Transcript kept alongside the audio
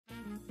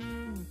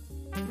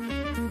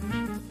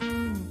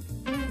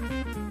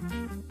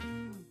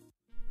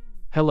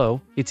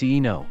Hello, it's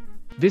Iino.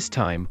 This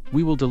time,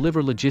 we will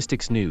deliver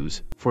logistics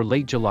news for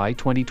late July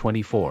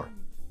 2024.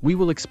 We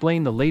will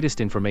explain the latest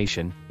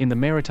information in the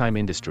maritime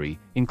industry,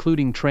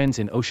 including trends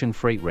in ocean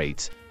freight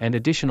rates and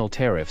additional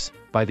tariffs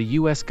by the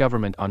US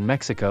government on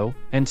Mexico,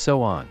 and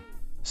so on.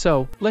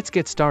 So, let's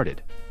get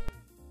started.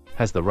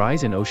 Has the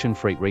rise in ocean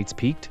freight rates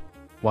peaked?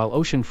 While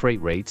ocean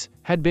freight rates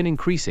had been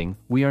increasing,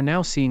 we are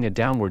now seeing a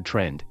downward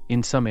trend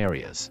in some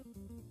areas.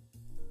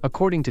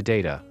 According to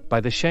data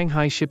by the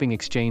Shanghai Shipping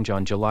Exchange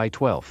on July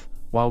 12,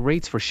 while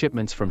rates for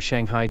shipments from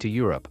Shanghai to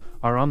Europe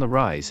are on the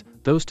rise,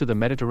 those to the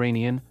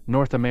Mediterranean,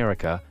 North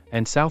America,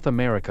 and South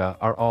America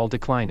are all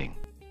declining.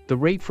 The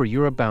rate for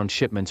Europe-bound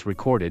shipments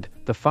recorded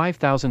the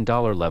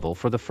 $5,000 level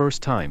for the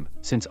first time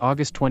since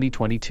August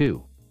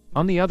 2022.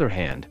 On the other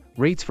hand,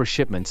 rates for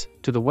shipments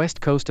to the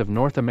west coast of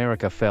North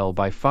America fell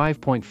by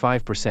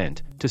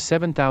 5.5% to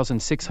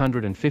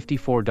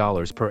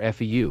 $7,654 per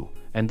FEU,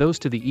 and those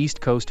to the east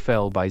coast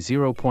fell by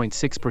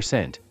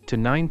 0.6% to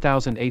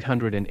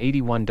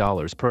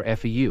 $9,881 per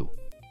FEU.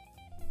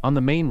 On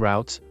the main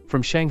routes,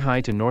 from Shanghai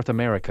to North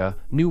America,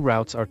 new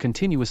routes are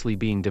continuously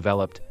being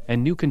developed,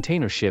 and new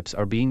container ships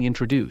are being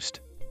introduced.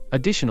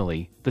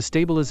 Additionally, the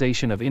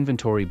stabilization of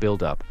inventory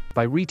buildup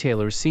by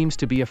retailers seems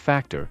to be a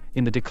factor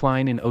in the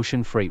decline in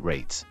ocean freight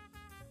rates.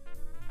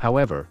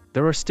 However,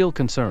 there are still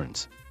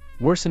concerns.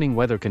 Worsening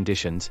weather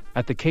conditions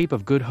at the Cape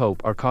of Good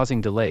Hope are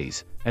causing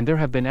delays, and there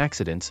have been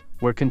accidents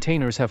where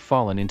containers have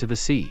fallen into the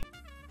sea.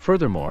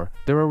 Furthermore,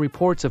 there are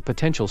reports of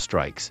potential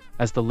strikes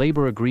as the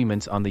labor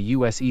agreements on the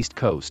U.S. East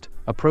Coast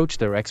approach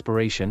their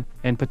expiration,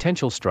 and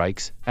potential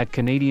strikes at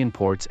Canadian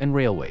ports and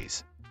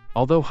railways.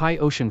 Although high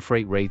ocean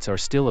freight rates are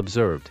still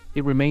observed,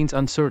 it remains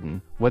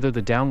uncertain whether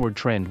the downward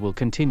trend will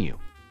continue.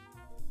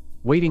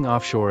 Waiting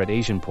offshore at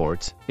Asian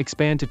ports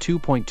expand to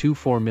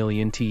 2.24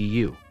 million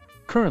TEU.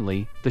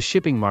 Currently, the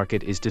shipping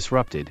market is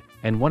disrupted,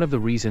 and one of the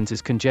reasons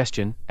is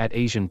congestion at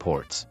Asian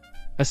ports.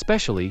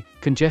 Especially,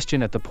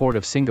 congestion at the port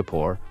of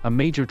Singapore, a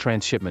major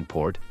transshipment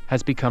port,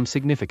 has become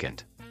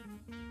significant.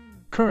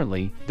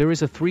 Currently, there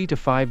is a 3 to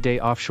 5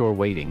 day offshore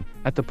waiting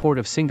at the port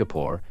of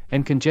Singapore,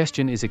 and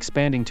congestion is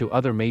expanding to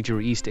other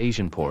major East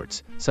Asian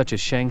ports, such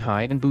as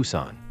Shanghai and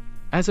Busan.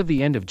 As of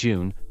the end of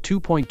June,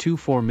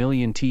 2.24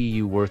 million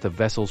TEU worth of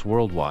vessels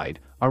worldwide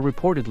are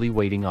reportedly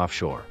waiting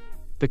offshore.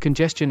 The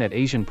congestion at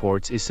Asian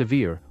ports is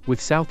severe,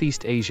 with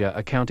Southeast Asia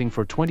accounting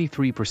for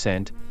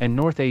 23% and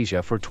North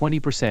Asia for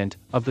 20%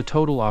 of the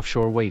total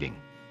offshore waiting.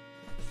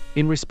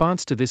 In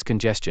response to this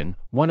congestion,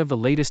 one of the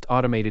latest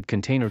automated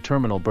container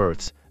terminal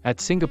berths at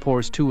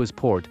Singapore's Tuas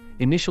port,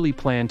 initially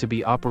planned to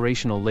be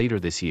operational later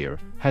this year,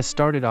 has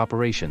started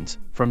operations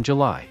from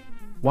July.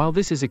 While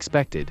this is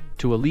expected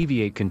to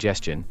alleviate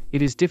congestion,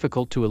 it is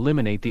difficult to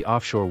eliminate the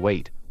offshore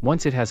wait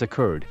once it has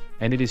occurred,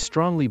 and it is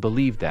strongly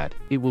believed that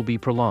it will be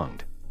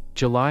prolonged.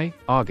 July,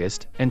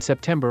 August, and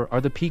September are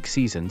the peak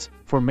seasons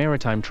for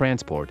maritime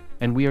transport,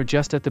 and we are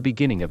just at the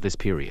beginning of this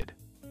period.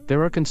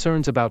 There are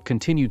concerns about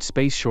continued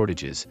space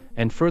shortages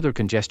and further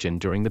congestion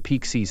during the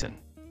peak season.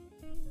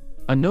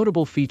 A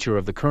notable feature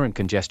of the current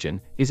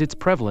congestion is its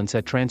prevalence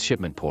at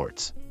transshipment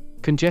ports.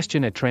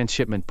 Congestion at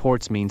transshipment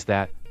ports means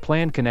that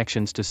planned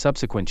connections to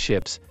subsequent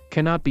ships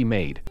cannot be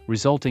made,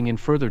 resulting in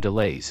further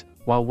delays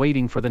while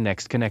waiting for the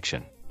next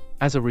connection.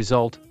 As a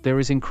result, there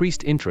is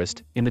increased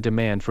interest in the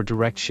demand for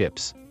direct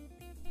ships.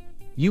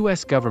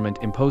 U.S. government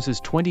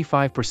imposes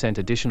 25%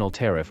 additional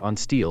tariff on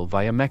steel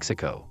via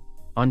Mexico.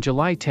 On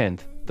July 10,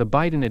 the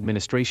Biden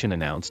administration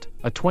announced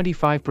a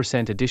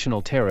 25%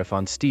 additional tariff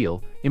on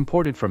steel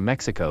imported from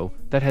Mexico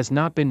that has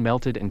not been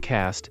melted and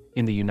cast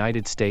in the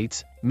United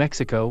States,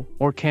 Mexico,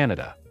 or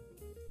Canada.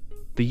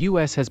 The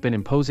U.S. has been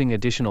imposing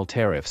additional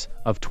tariffs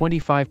of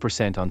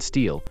 25% on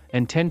steel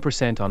and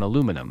 10% on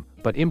aluminum,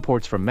 but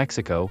imports from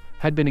Mexico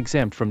had been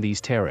exempt from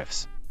these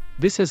tariffs.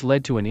 This has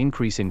led to an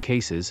increase in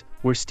cases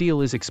where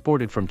steel is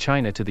exported from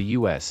China to the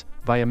U.S.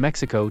 via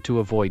Mexico to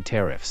avoid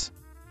tariffs.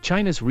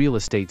 China's real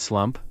estate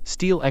slump,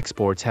 steel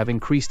exports have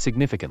increased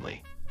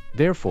significantly.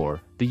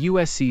 Therefore, the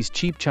U.S. sees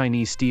cheap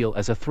Chinese steel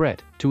as a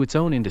threat to its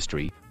own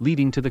industry,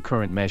 leading to the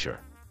current measure.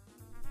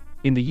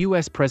 In the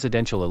U.S.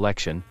 presidential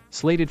election,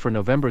 slated for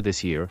November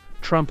this year,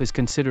 Trump is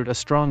considered a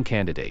strong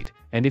candidate,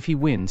 and if he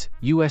wins,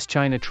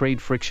 U.S.-China trade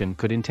friction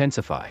could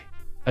intensify.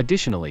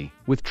 Additionally,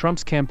 with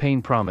Trump's campaign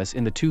promise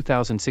in the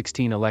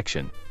 2016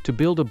 election to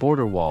build a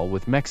border wall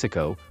with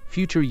Mexico,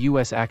 future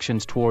U.S.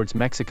 actions towards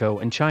Mexico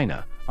and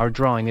China are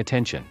drawing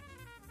attention.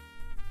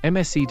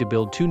 MSC to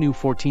build 2 new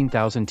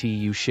 14,000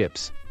 TEU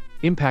ships.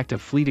 Impact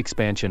of fleet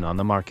expansion on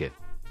the market.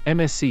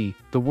 MSC,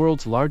 the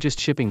world's largest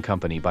shipping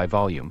company by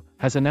volume,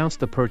 has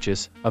announced the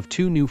purchase of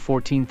 2 new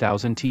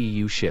 14,000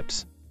 TEU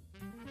ships.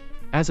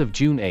 As of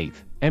June 8,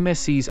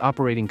 MSC's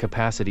operating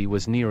capacity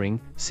was nearing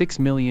 6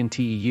 million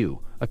TEU,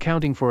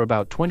 accounting for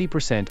about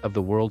 20% of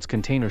the world's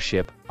container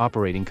ship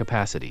operating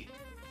capacity.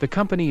 The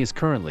company is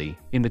currently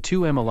in the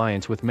 2M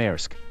alliance with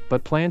Maersk,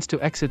 but plans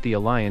to exit the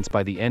alliance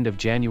by the end of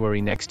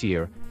January next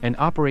year and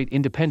operate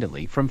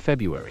independently from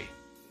February.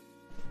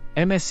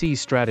 MSC's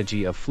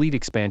strategy of fleet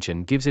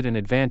expansion gives it an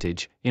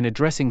advantage in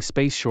addressing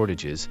space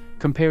shortages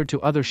compared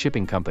to other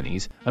shipping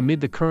companies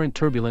amid the current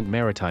turbulent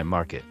maritime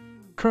market.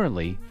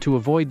 Currently, to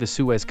avoid the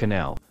Suez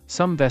Canal,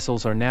 some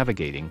vessels are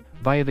navigating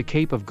via the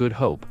Cape of Good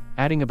Hope,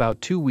 adding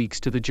about 2 weeks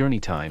to the journey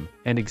time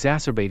and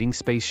exacerbating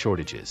space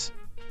shortages.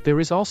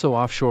 There is also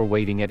offshore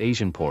waiting at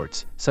Asian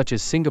ports, such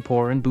as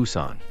Singapore and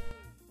Busan.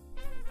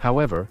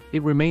 However,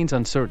 it remains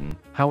uncertain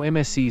how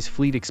MSC's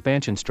fleet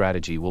expansion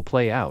strategy will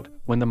play out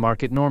when the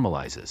market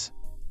normalizes.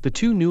 The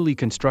 2 newly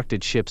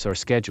constructed ships are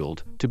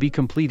scheduled to be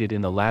completed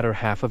in the latter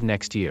half of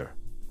next year.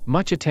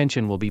 Much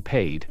attention will be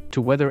paid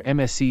to whether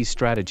MSC's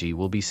strategy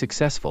will be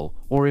successful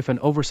or if an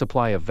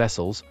oversupply of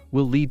vessels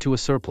will lead to a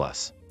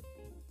surplus.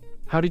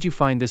 How did you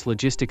find this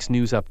logistics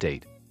news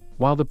update?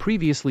 While the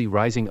previously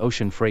rising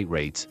ocean freight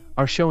rates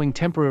are showing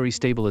temporary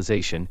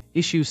stabilization,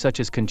 issues such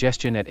as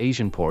congestion at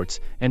Asian ports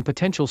and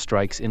potential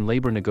strikes in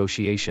labor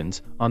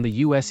negotiations on the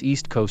U.S.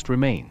 East Coast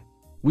remain.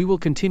 We will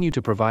continue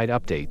to provide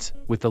updates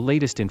with the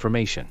latest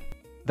information.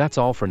 That's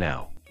all for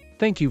now.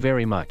 Thank you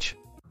very much.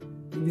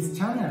 In this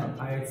channel,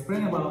 I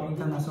explain about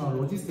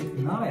international logistics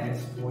knowledge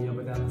for your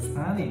better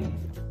understanding.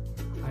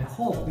 I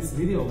hope this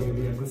video will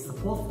be a good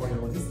support for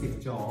your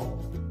logistics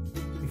job.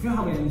 If you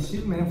have any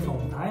shipment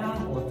from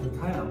Thailand or to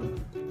Thailand,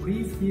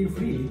 please feel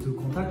free to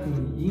contact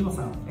me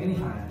Iino-san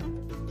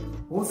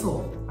anytime.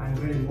 Also, I'm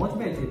very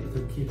motivated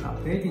to keep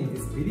updating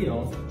these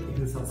videos. If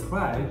you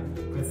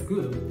subscribe, press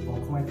good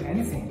or comment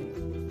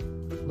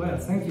anything. Well,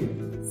 thank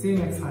you. See you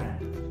next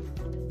time.